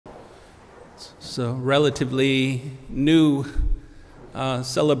It's a relatively new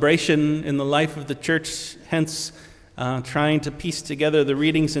celebration in the life of the church, hence trying to piece together the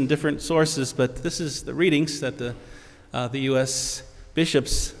readings in different sources, but this is the readings that the U.S.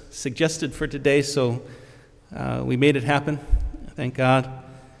 bishops suggested for today, so we made it happen, thank God.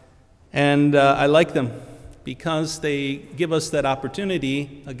 And I like them because they give us that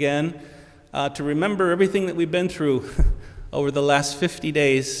opportunity, again, to remember everything that we've been through over the last 50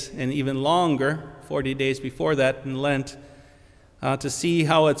 days and even longer, 40 days before that in Lent, to see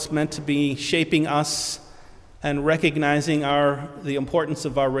how it's meant to be shaping us and recognizing the importance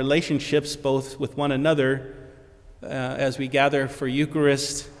of our relationships both with one another as we gather for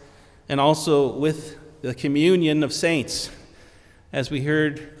Eucharist and also with the communion of saints. As we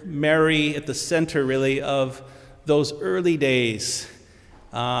heard Mary at the center, really, of those early days.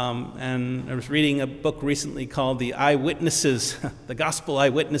 And I was reading a book recently called The Eyewitnesses, the Gospel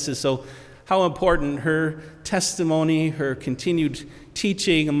Eyewitnesses. So how important her testimony, her continued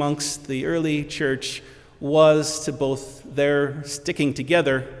teaching amongst the early church was to both their sticking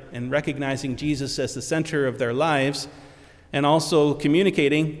together and recognizing Jesus as the center of their lives, and also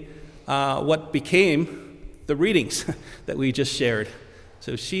communicating what became the readings that we just shared.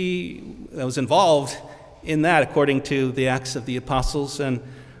 So she was involved in that according to the Acts of the Apostles, and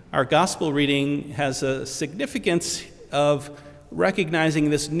our gospel reading has a significance of recognizing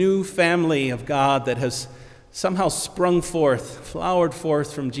this new family of God that has somehow sprung forth, flowered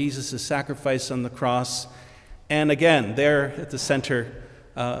forth from Jesus' sacrifice on the cross. And again, there at the center,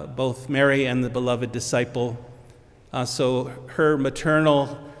 both Mary and the beloved disciple. So her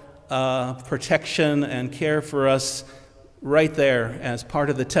maternal protection and care for us right there as part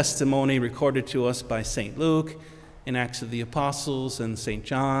of the testimony recorded to us by St. Luke in Acts of the Apostles and St.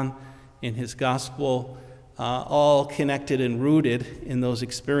 John in his Gospel, all connected and rooted in those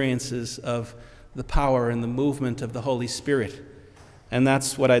experiences of the power and the movement of the Holy Spirit. And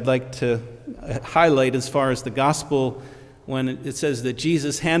that's what I'd like to highlight as far as the Gospel. When it says that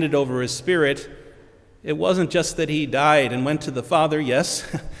Jesus handed over his Spirit, it wasn't just that he died and went to the Father, yes,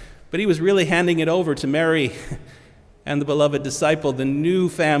 but he was really handing it over to Mary and the beloved disciple, the new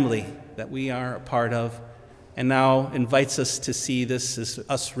family that we are a part of, and now invites us to see this as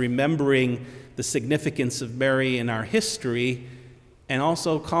us remembering the significance of Mary in our history, and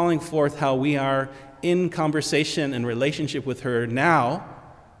also calling forth how we are in conversation and relationship with her now,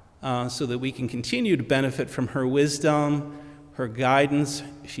 so that we can continue to benefit from her wisdom, her guidance.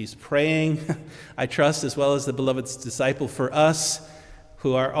 She's praying, I trust, as well as the beloved disciple, for us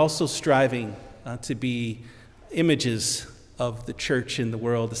who are also striving to be images of the church in the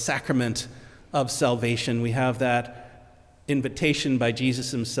world, the sacrament of salvation. We have that invitation by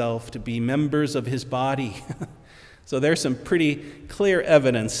Jesus himself to be members of his body. So there's some pretty clear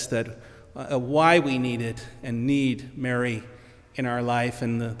evidence that why we need it and need Mary in our life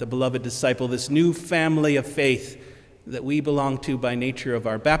and the beloved disciple, this new family of faith that we belong to by nature of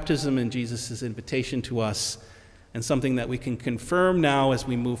our baptism and Jesus' invitation to us, and something that we can confirm now as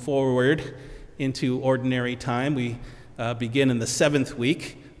we move forward into ordinary time. We begin in the 7th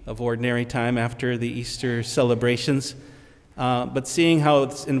week of ordinary time after the Easter celebrations, but seeing how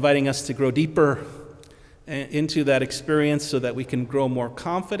it's inviting us to grow deeper into that experience so that we can grow more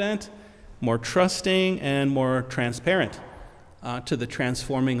confident, more trusting, and more transparent to the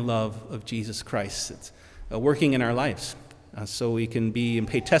transforming love of Jesus Christ. It's working in our lives. So we can be and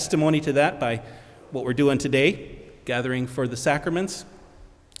pay testimony to that by what we're doing today, gathering for the sacraments,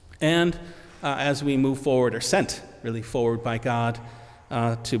 and as we move forward, are sent really forward by God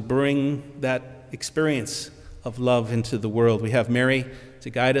to bring that experience of love into the world. We have Mary to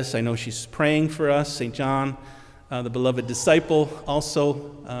guide us. I know she's praying for us. St. John, the beloved disciple,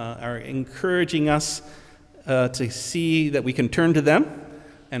 also are encouraging us to see that we can turn to them,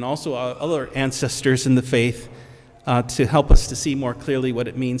 and also our other ancestors in the faith to help us to see more clearly what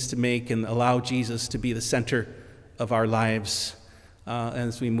it means to make and allow Jesus to be the center of our lives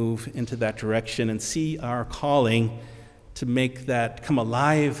as we move into that direction and see our calling to make that come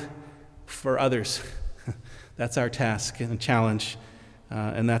alive for others. That's our task and challenge,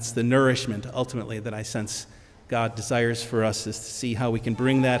 and that's the nourishment ultimately that I sense God desires for us, is to see how we can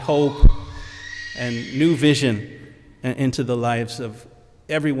bring that hope and new vision into the lives of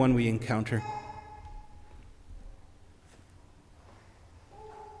everyone we encounter.